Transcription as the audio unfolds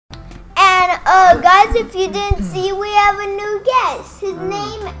Guys, if you didn't see, we have a new guest. His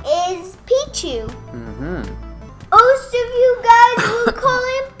name is Pichu. Most of you guys will call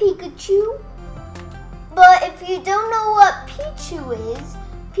him Pikachu. But if you don't know what Pichu is,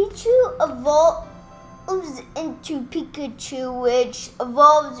 Pichu evolves into Pikachu, which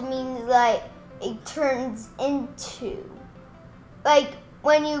evolves means like it turns into. Like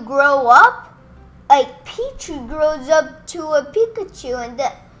when you grow up, like Pichu grows up to a Pikachu, and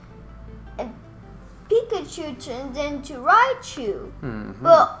Pikachu turns into Raichu.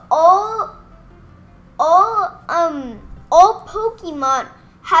 But all Pokemon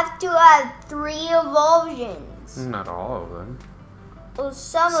have to have 3 evolutions. Not all of them. Well,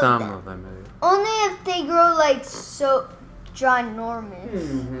 some of them. Maybe. Only if they grow like so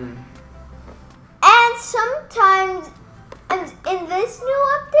ginormous. And sometimes, and in this new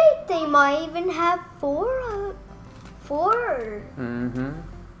update, they might even have 4.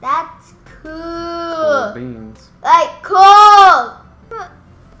 That's cool. Beans. Like cool.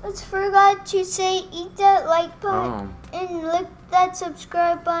 Let's forgot to say eat that like button and lick that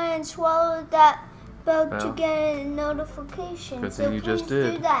subscribe button and swallow that bell to get a notification. Good thing you just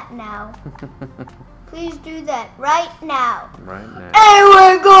did. Do that now. Please do that right now. Right now. And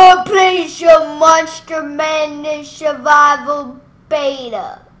we're gonna play some Monster Madness Survival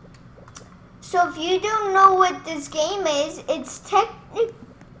Beta. So if you don't know what this game is, it's technically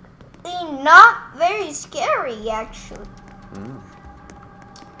not very scary, actually.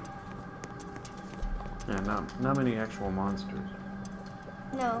 Yeah, not many actual monsters.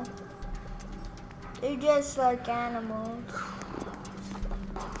 No. They're just like animals.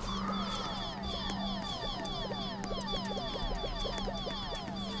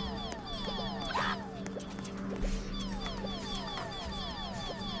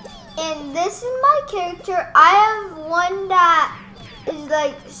 And this is my character. I have one that is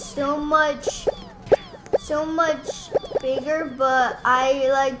like so much bigger, but I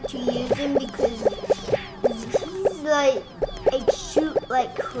like to use him because he's like shoot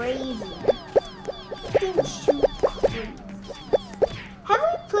like crazy. He can shoot crazy. Have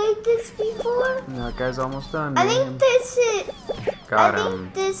we played this before? No, that guy's almost done. I think this is. Got I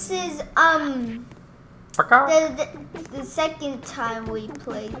him. think this is the second time we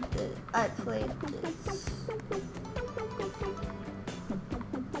played this. I played this.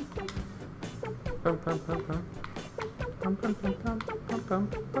 I'm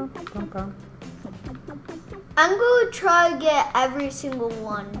going to try to get every single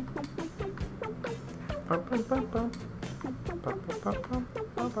one. I'm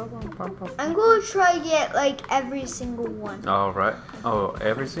going to try to get like every single one. All right. Oh,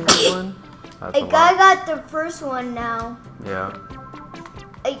 every single one? That's I got the first one now. Yeah.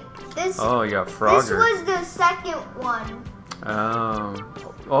 Like this. Oh, you got Frogger. This was the second one.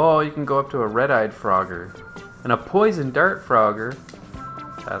 Oh, you can go up to a red-eyed Frogger and a poison dart Frogger.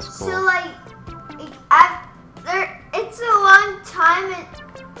 That's cool. So like after it's a long time.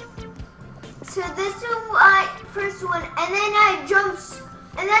 So this is my first one, and then I jumped,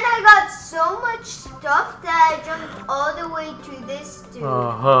 and then I got so much stuff that I jumped all the way to this dude.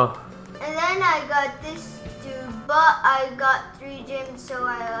 And then I got this dude, but I got 3 gems, so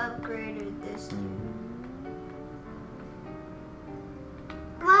I upgraded this dude.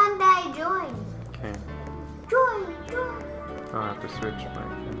 Come on, Daddy, join. Okay. Join. I'll have to switch my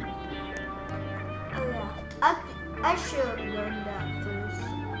thing. Oh yeah, I should have done that first.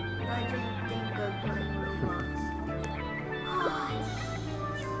 I didn't think of playing Roblox.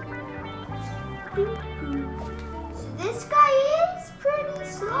 So this guy is pretty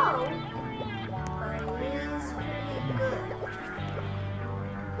slow, but he is pretty good.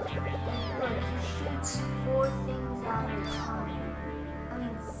 Look, he shoots 4 things at a time. I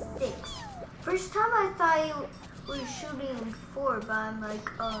mean 6. First time I thought he was shooting 4, but I'm like,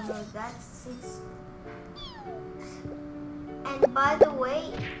 oh no, that's 6. And by the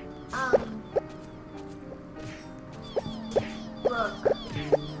way, look,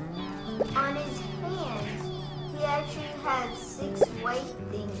 on his hands, he actually has 6 white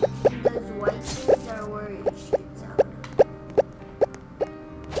things. And those white things are where he shoots out.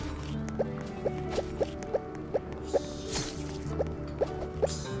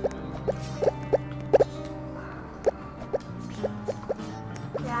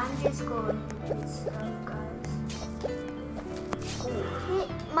 Yeah, I'm just going through this stuff, guys. Hit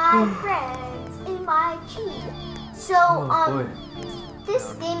my friends in my cheek. So, this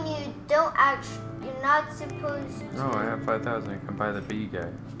game you're not supposed to. Oh, I have 5,000. I can buy the bee guy.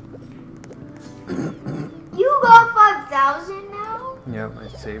 You got 5,000 now? Yep, I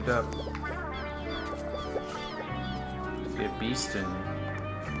saved up. Get beastin'.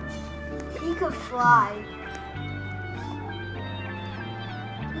 You could fly.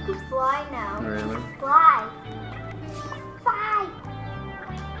 You could fly now. Really? Fly. Fly.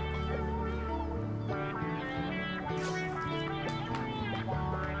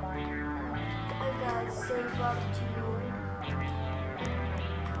 I gotta save up to you.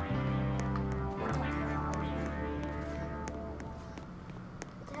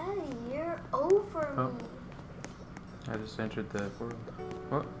 Daddy, you're over Oh. me. I just entered the world.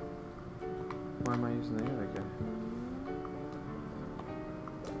 What? Why am I using the other guy?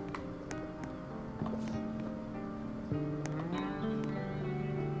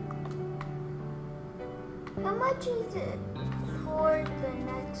 How much is it for the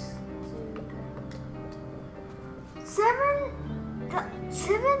next dude?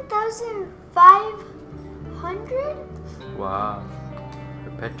 7,500? Wow.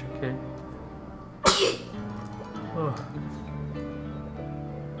 The Petra kid? Oh.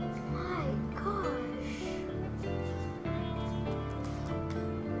 My gosh.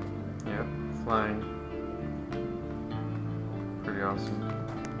 Yep, flying. Pretty awesome.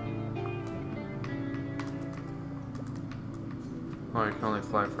 Oh, you can only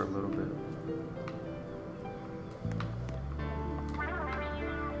fly for a little bit.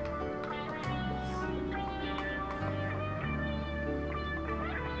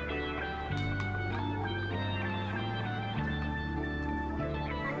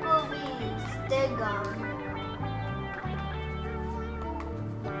 I'm gonna be Stegon.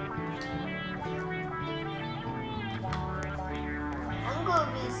 I'm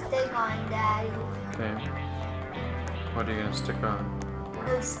gonna be Stegon, Daddy. Okay. What are you gonna stick on?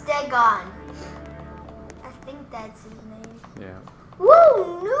 No, Stegon. I think that's his name. Yeah.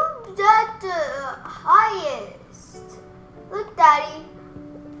 Woo! Noob's at the highest. Look, Daddy.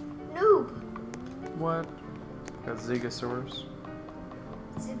 Noob. What? Got Zegosaurus?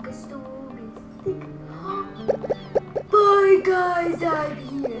 Bye, guys. I'm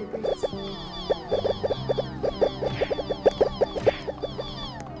here.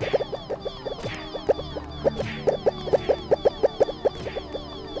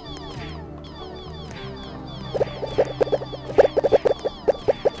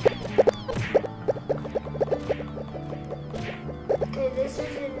 Okay, this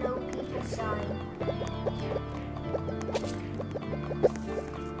is a no people sign.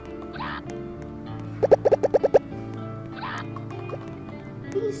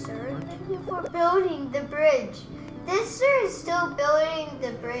 Please, sir, thank you for building the bridge. This sir is still building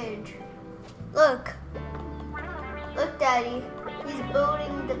the bridge. Look. Look, Daddy. He's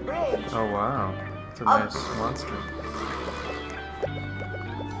building the bridge. Oh wow. It's a nice monster.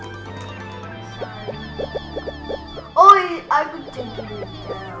 Oh, I could take it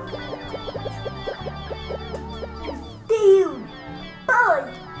down. Damn!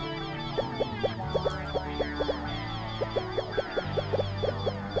 Bud!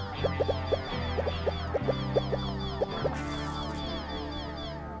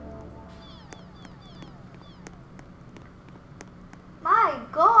 My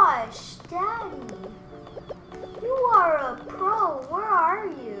gosh, Daddy! You are a pro. Where are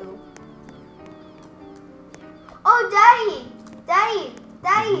you? Oh, Daddy! Daddy!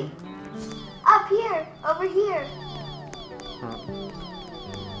 Daddy! Up here! Over here! Oh.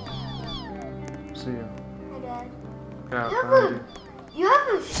 See ya. Hi, Dad. Yeah, You have behind you have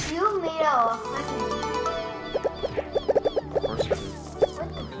a shield made out of honey. you. Of course you do. What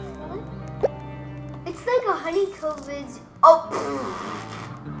the fuck? It's like a honeycomb is... Oh!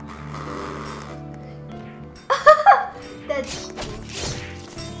 That's cool.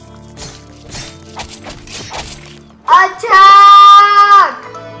 Attack!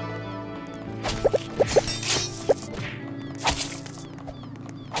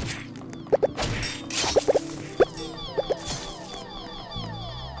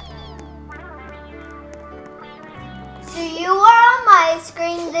 So you are on my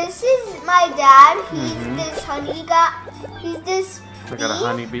screen. This is my dad. He's this honey guy. He's this I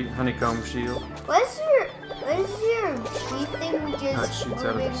got a bee. honeycomb shield. What is your bee thing It just shoots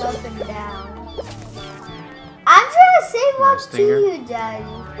out of moving the up and down? I'm trying to save My up to stinger? you, Daddy.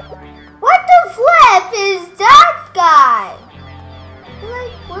 What the flip is that guy?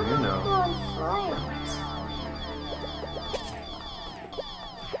 Like, what You am know. I on flames?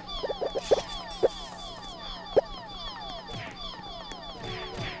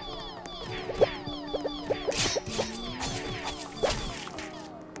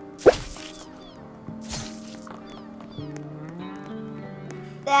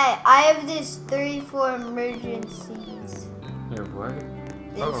 Dad, I have this 3 for emergencies. You have what?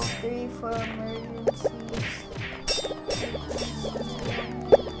 This Uh-oh. 3 for emergencies.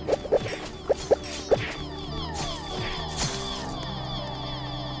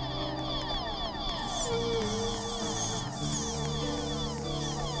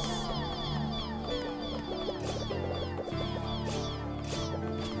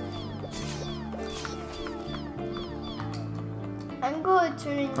 I'm going to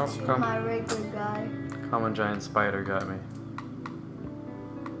turn into come. my regular guy. Common giant spider got me.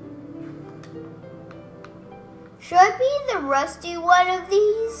 Should I be the rusty one of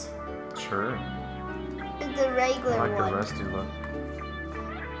these? Sure. Or the regular I like one? the rusty look.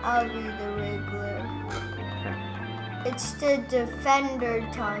 I'll be the regular. Okay. It's the defender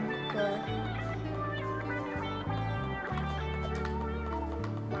Tonka.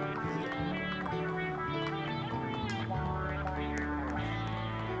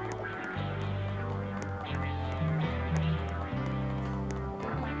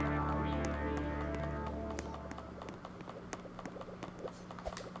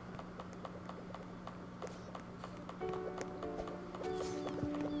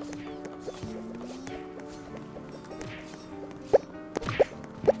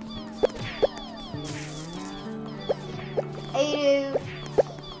 Hey, dude.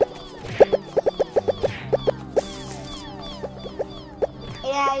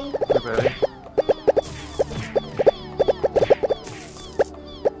 Hey, Daddy. Hey, buddy.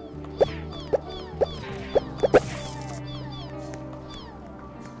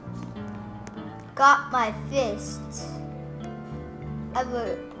 Got my fists. I have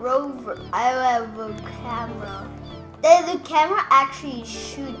a rover. I have a camera. The camera actually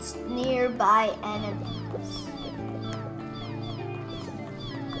shoots nearby enemies.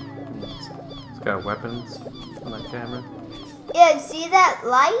 It's got weapons on that camera. Yeah, see that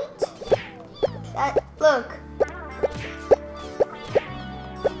light? Look.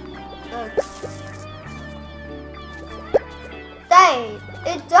 Look.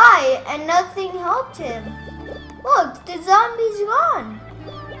 It died and nothing helped him. Look, the zombie's gone.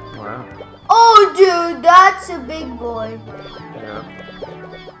 Wow. Oh, dude, that's a big boy. Yeah.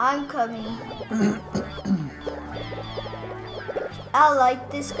 I'm coming. I like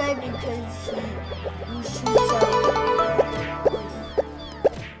this guy because he shoots up.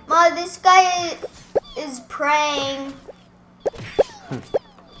 Ma, this guy is praying.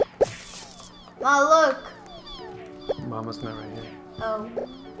 Ma, look. Mama's not right here. Oh.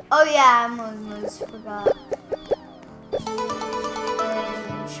 Oh yeah, I almost forgot.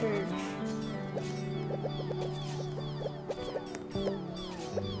 In church.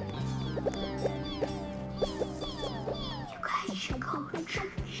 You guys should go to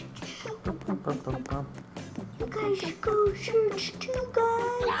church too. You guys should go to church too,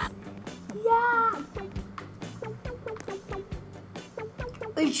 guys. Yeah.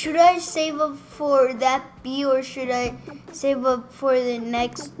 Wait, should I save up for that bee or should I save up for the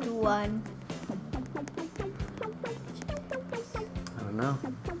next one? I don't know.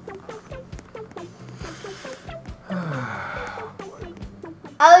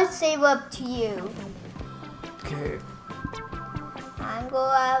 I would save up to you. Okay. I'm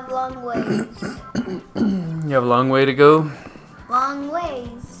gonna have long ways. You have a long way to go. Long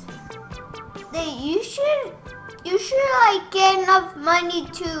ways. You should like get enough money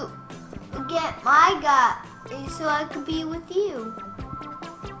to get my guy so I could be with you.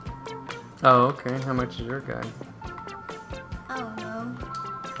 Oh, okay. How much is your guy? I don't know.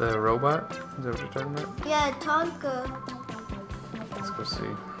 The robot? Is that what you're talking about? Yeah, Tonka. Let's go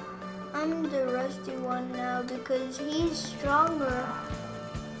see. I'm the rusty one now because he's stronger.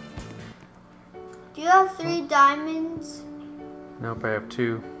 Do you have 3 diamonds? Nope, I have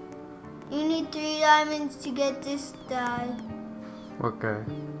 2. You need 3 diamonds to get this guy. What guy?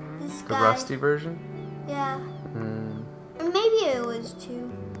 This The guy. rusty version? Yeah. Hmm. Or maybe it was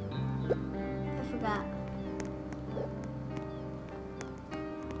 2. I forgot.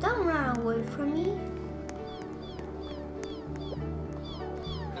 Don't run away from me.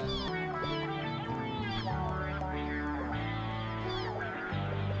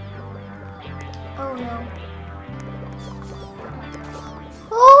 Oh no.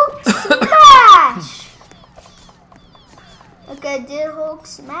 Hulk smash! Look, I did Hulk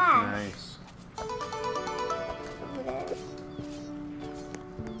smash. Nice. Over there.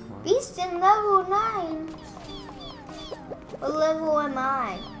 Beast in level 9. What level am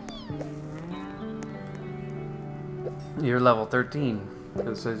I? You're level 13.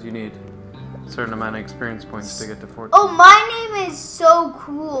 It says you need a certain amount of experience points to get to 14. Oh, my name is so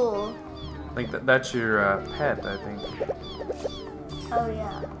cool. I think that's your pet, I think. Oh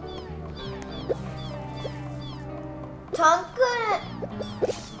yeah. Tonka.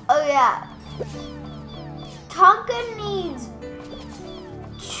 Oh yeah. Tonka needs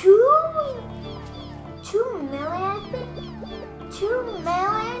 2 million, I think. 2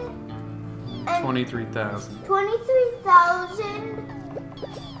 million and 23,000. 23,000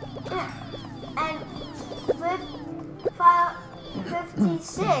 and 5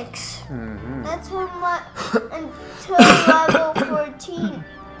 56. Mm-hmm. That's how much until level 14.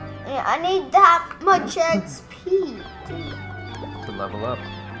 Yeah, I need that much XP, dude. To level up.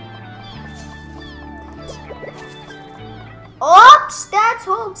 Oops, that's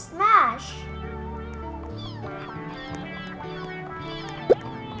Hulk Smash.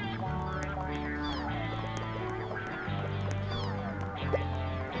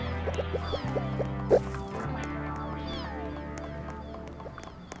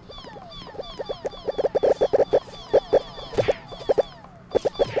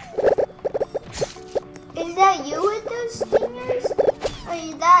 Is that you with those stingers?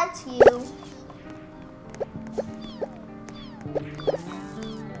 Oh, that's you.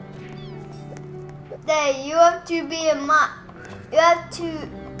 There, you have to be a you have to.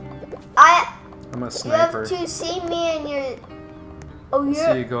 I'm a You sniper. have to see me in your. Oh, See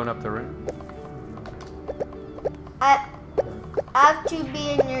you're. you going up the ring. I have to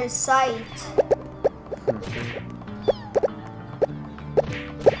be in your sight.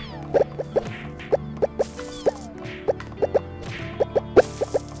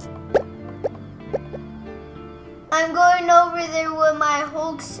 I'm going over there with my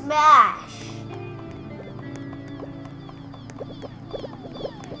Hulk Smash.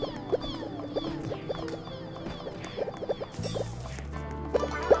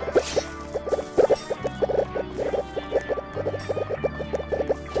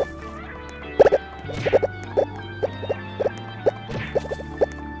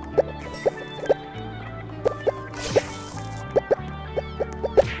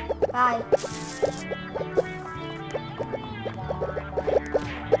 Bye.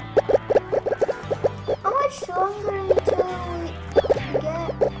 How much longer until we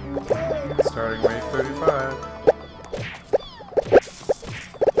get into it? Starting wave 35.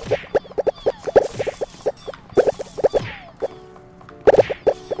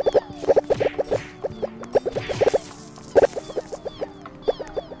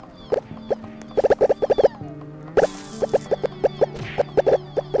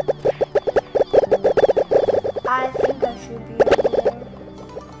 I think I should be over there.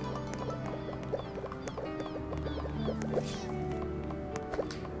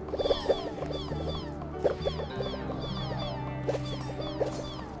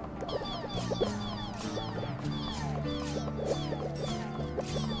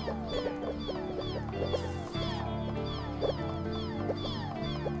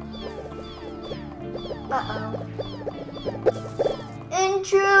 Uh-oh.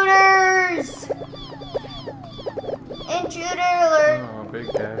 Intruders! Intruder alert! Oh, big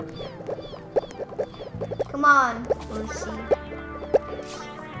guy. Come on, Lucy.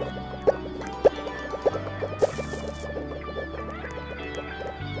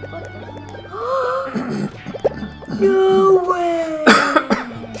 No way!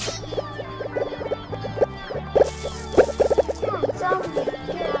 Zombie,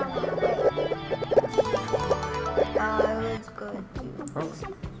 get out of my way. Let's go. Oh.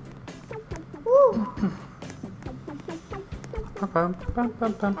 Woo! Pum, pum,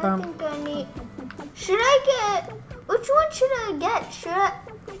 pum, pum, I pum. think I need. Should I get? Which one should I get?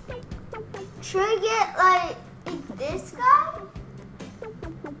 Should I get like this guy?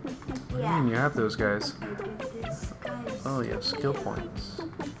 What do you mean you have those guys? This guy's. Oh, you have skill points.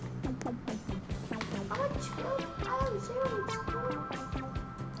 How much skill? I have 0 skill.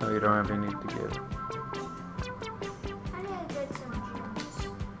 Oh, you don't have any to give. I need to get some gems.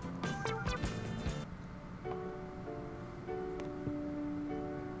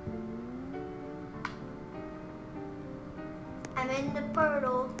 I'm in the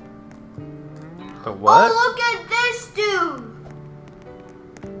portal. The what? Oh, look at this dude!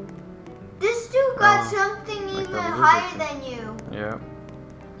 This dude got Oh, something like even the lizard higher thing. than you. Yeah.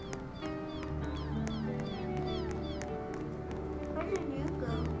 Where did you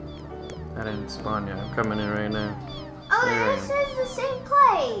go? I didn't spawn yet. I'm coming in right now. Oh, There I this am. is the same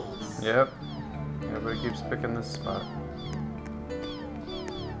place. Yep. Everybody keeps picking this spot.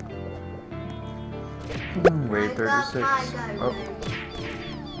 Wave I got 36. my guy Oh, ready.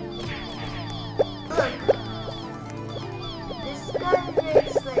 Look. This guy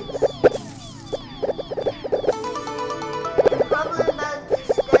is like. The problem about this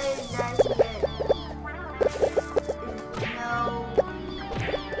guy is that no.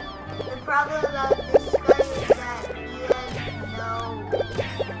 The problem about this guy is that he has no.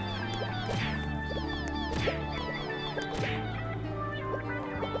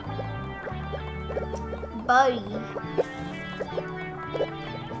 Buddy.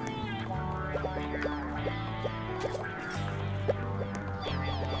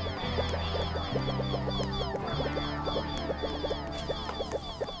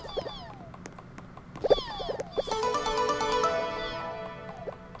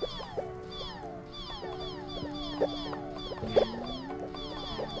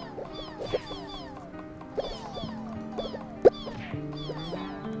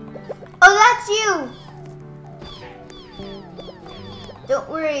 you! Don't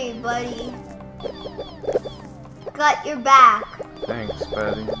worry, buddy. Got your back. Thanks,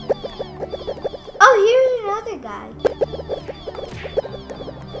 buddy. Oh, here's another guy.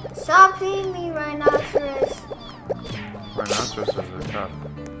 Stop hitting me, rhinoceros. Rhinoceroses are tough.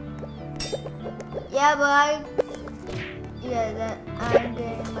 Yeah, but I'm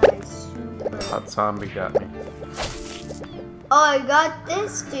getting my super. Hot zombie got me. Oh, I got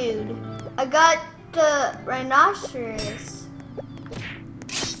this dude. I got the rhinoceros.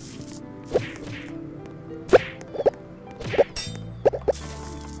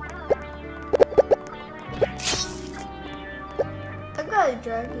 I got a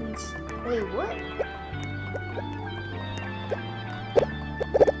dragon's. Wait, what?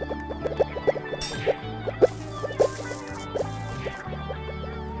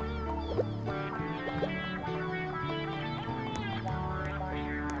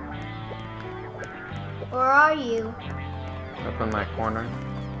 Where are you? Up in my corner.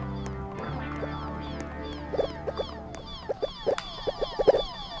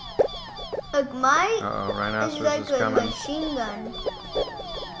 Look, mine Uh-oh, is rhinoceros like is a coming. machine gun.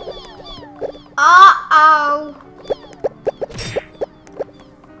 Uh-oh.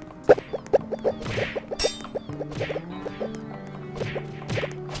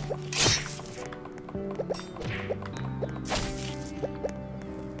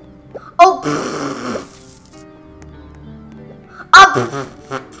 Oh! Up!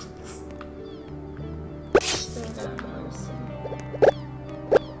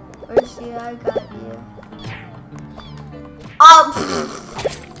 Mercy, I got you. Up!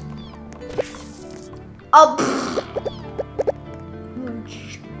 Up!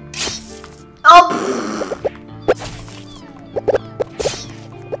 Up!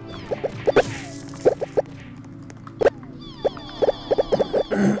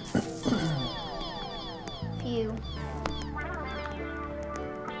 Phew.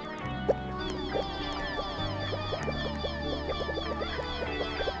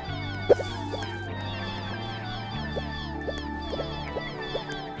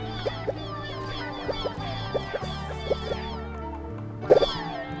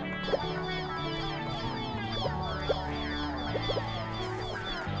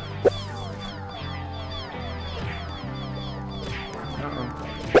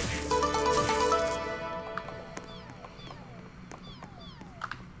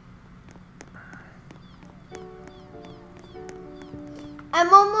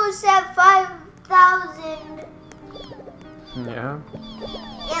 I'm almost at 5,000. Yeah.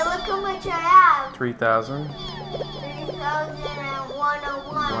 Yeah, look how much I have. 3,000.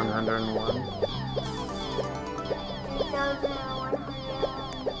 3,101. 101. 3,100.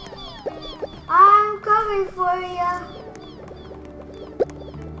 I'm coming for you.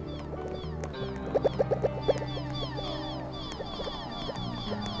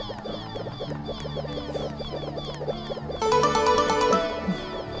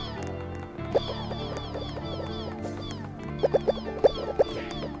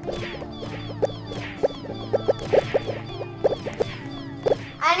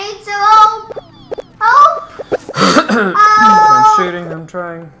 I need some help! Help! I'm shooting, I'm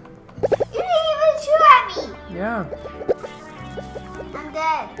trying. You didn't even shoot at me! Yeah. I'm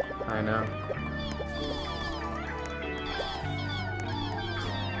dead. I know.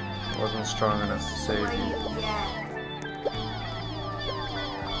 Wasn't strong enough to save Where you. you get?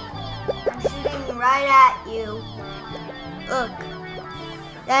 I'm shooting right at you. Look.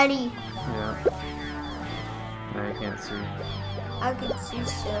 Daddy, Yeah. Now you can't see. I can see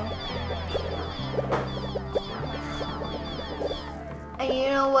still. And you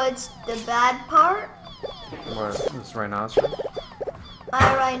know what's the bad part? What? This rhinoceros?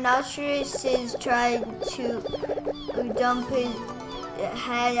 My rhinoceros is trying to dump his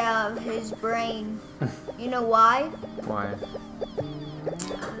head out of his brain. You know why? Why?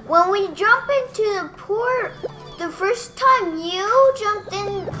 When we jump into the port, the first time you jumped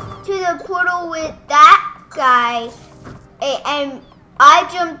into the portal with that guy, and I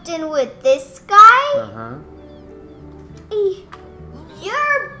jumped in with this guy, Uh-huh.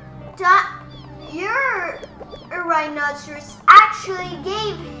 your rhinoceros actually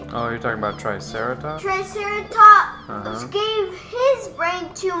gave Oh, you're talking about Triceratops? Triceratops gave his brain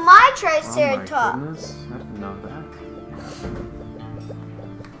to my Triceratops. Oh my goodness, I didn't know that.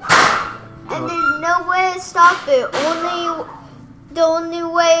 And there's no way to stop it. The only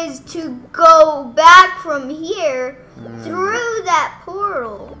way is to go back from here through that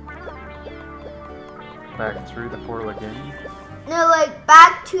portal. Back through the portal again? No, like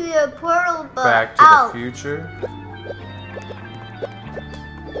back to the portal, but Back to out. the future?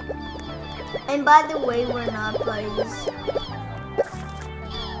 And by the way, we're not Playz.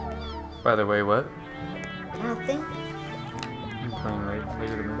 By the way, what? Nothing. I'm playing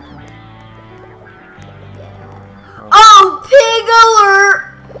later tonight. Yeah. Oh, pig alert!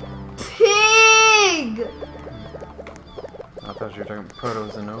 Pig! I thought you were talking about Proto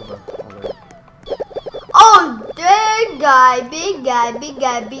Zenova already. Oh, big guy, big guy, big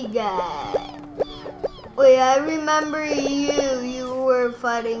guy, big guy. Wait, I remember you. You were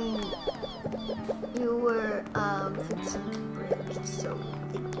fighting. You were fixing the bridge. So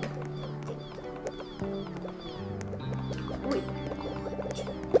thank you. Wait.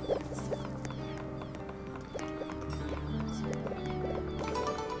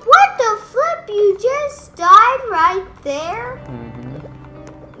 What the flip? You just died right there?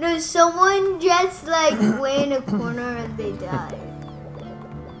 No, someone just like went in a corner and they died.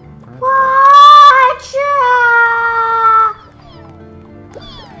 Watch out!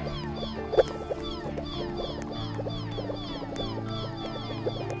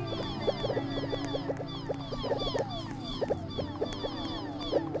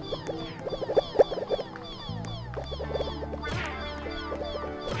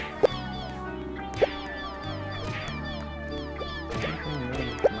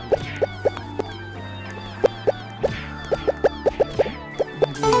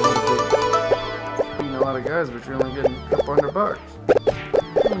 Guys, but you're only getting a couple $100.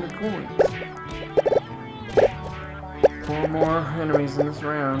 200 coins. 4 more enemies in this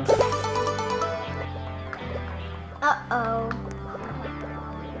round. Uh-oh.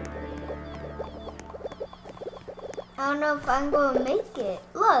 I don't know if I'm going to make it.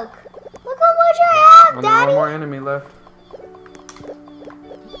 Look how much I have, Only Daddy. one more enemy left.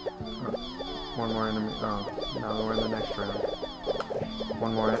 Oh, one more enemy. Oh, now we're in the next round.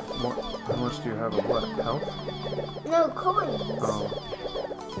 One more. How much do you have of what? Health? No, coins. Oh.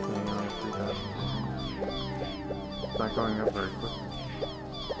 Yeah, you only have 3,000. It's not going up very quick.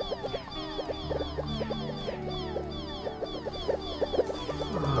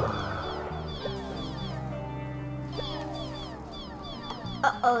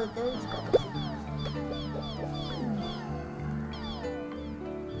 Uh-oh, those guys.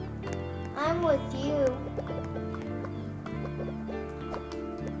 I'm with you.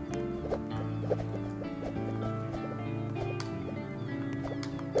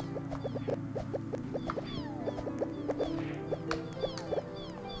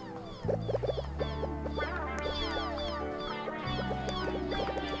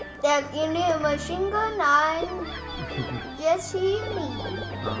 If you need a machine gun, I'm just you need.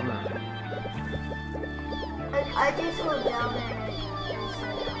 I just go down and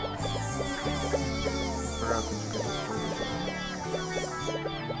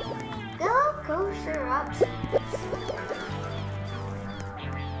go coaster up.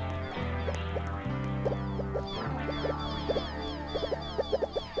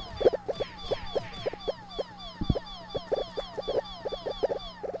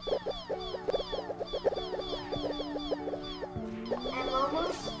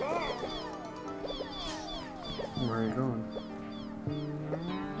 Where are you going?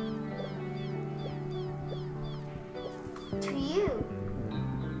 To you.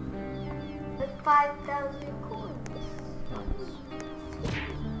 With 5,000 coins.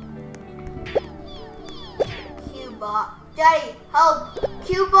 Q-bot. Daddy, help!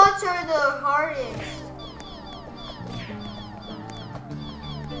 Q-bots are the hardest.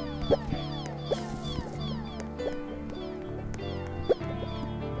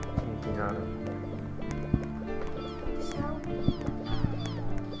 You got it.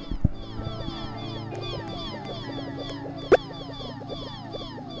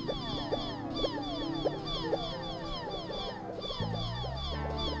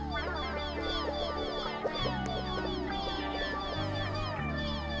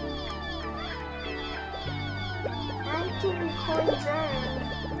 Coins earned.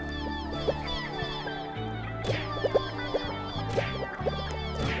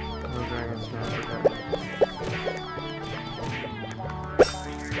 No dragons now.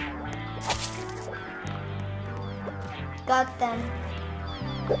 Got them.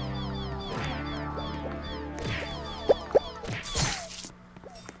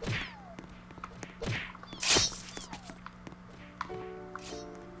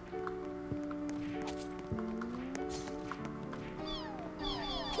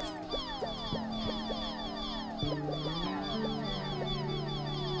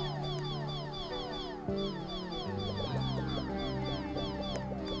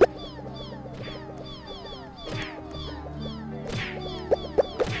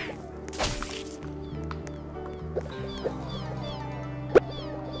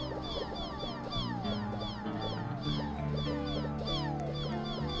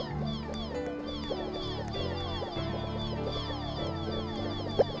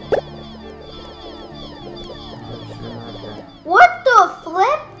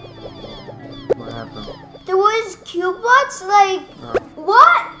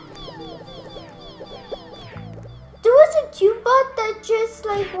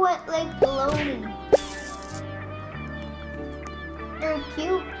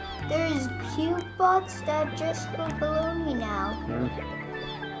 There's cute bots that just go below me now. Yeah.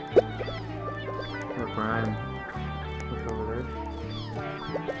 Look, Ryan. Look over there.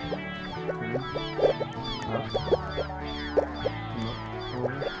 Up.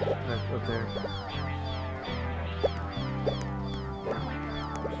 Over. Up there.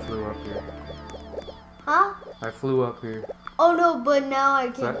 I flew up here. Huh? I flew up here. Oh no, but now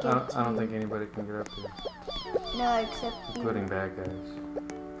I So can't get to I don't you. think anybody can get up here. No, except you. Including bad guys.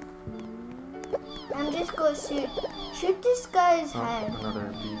 I'm just gonna shoot this guy's Oh, head.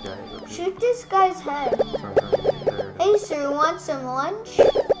 another bee guy is up here. Shoot this guy's head. Okay, there. Hey sir, want some lunch?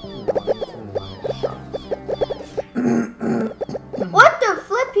 What the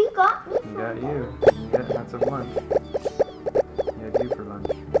flip? He got me. He got you. That's a lunch. He had you for lunch.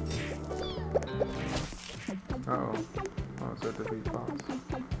 Uh-oh. Oh, it's at the beat box.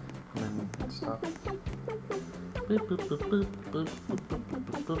 And then it stopped. Boop, boop, boop, boop, boop, boop, boop,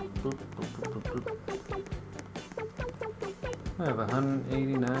 boop, boop, boop, boop, boop. I have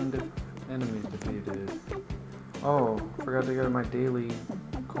 189 enemies defeated. Oh, forgot to go to my daily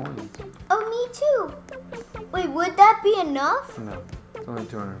coins. Oh, me too. Wait, would that be enough? No, it's only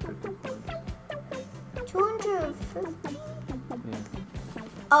 250 coins. 250? Yeah.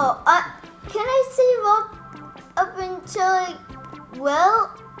 Oh, can I save up until it will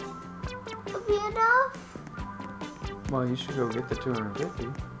be enough? Well, you should go get the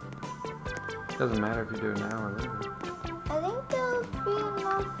 250. Doesn't matter if you do it now or later. I think that'll be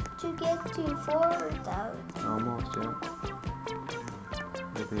enough to get to 4,000. Almost, yeah.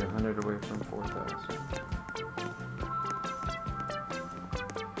 You'll be 100 away from 4,000.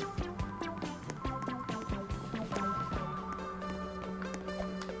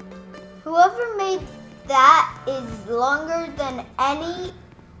 Whoever made that is longer than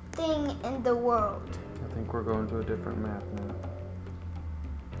anything in the world. I think we're going to a different map now.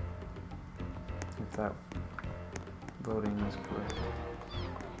 If that voting is correct.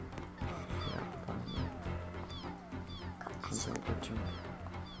 Yeah, fine. Something glitching.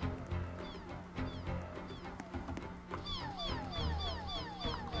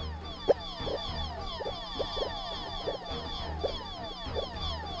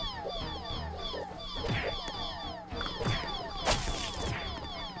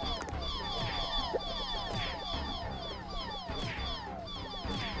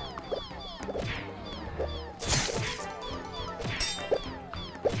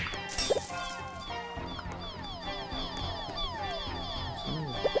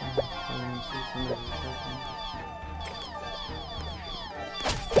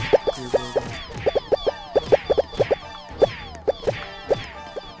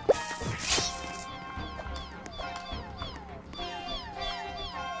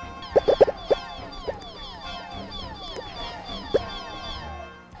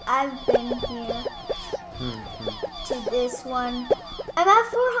 I've been here to this one. I'm at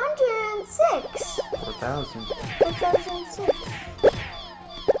 406. 4,000. 4,006.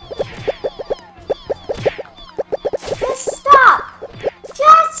 Just stop!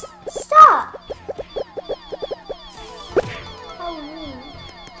 Just stop! Oh, rude.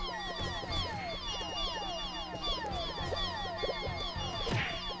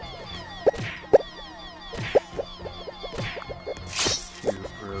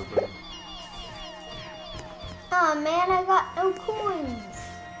 Oh man, I got no coins.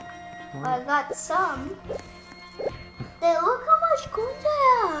 Well, I got some. Then look how much coins I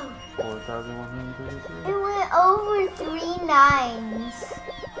have. 4,132. It went over 3 nines.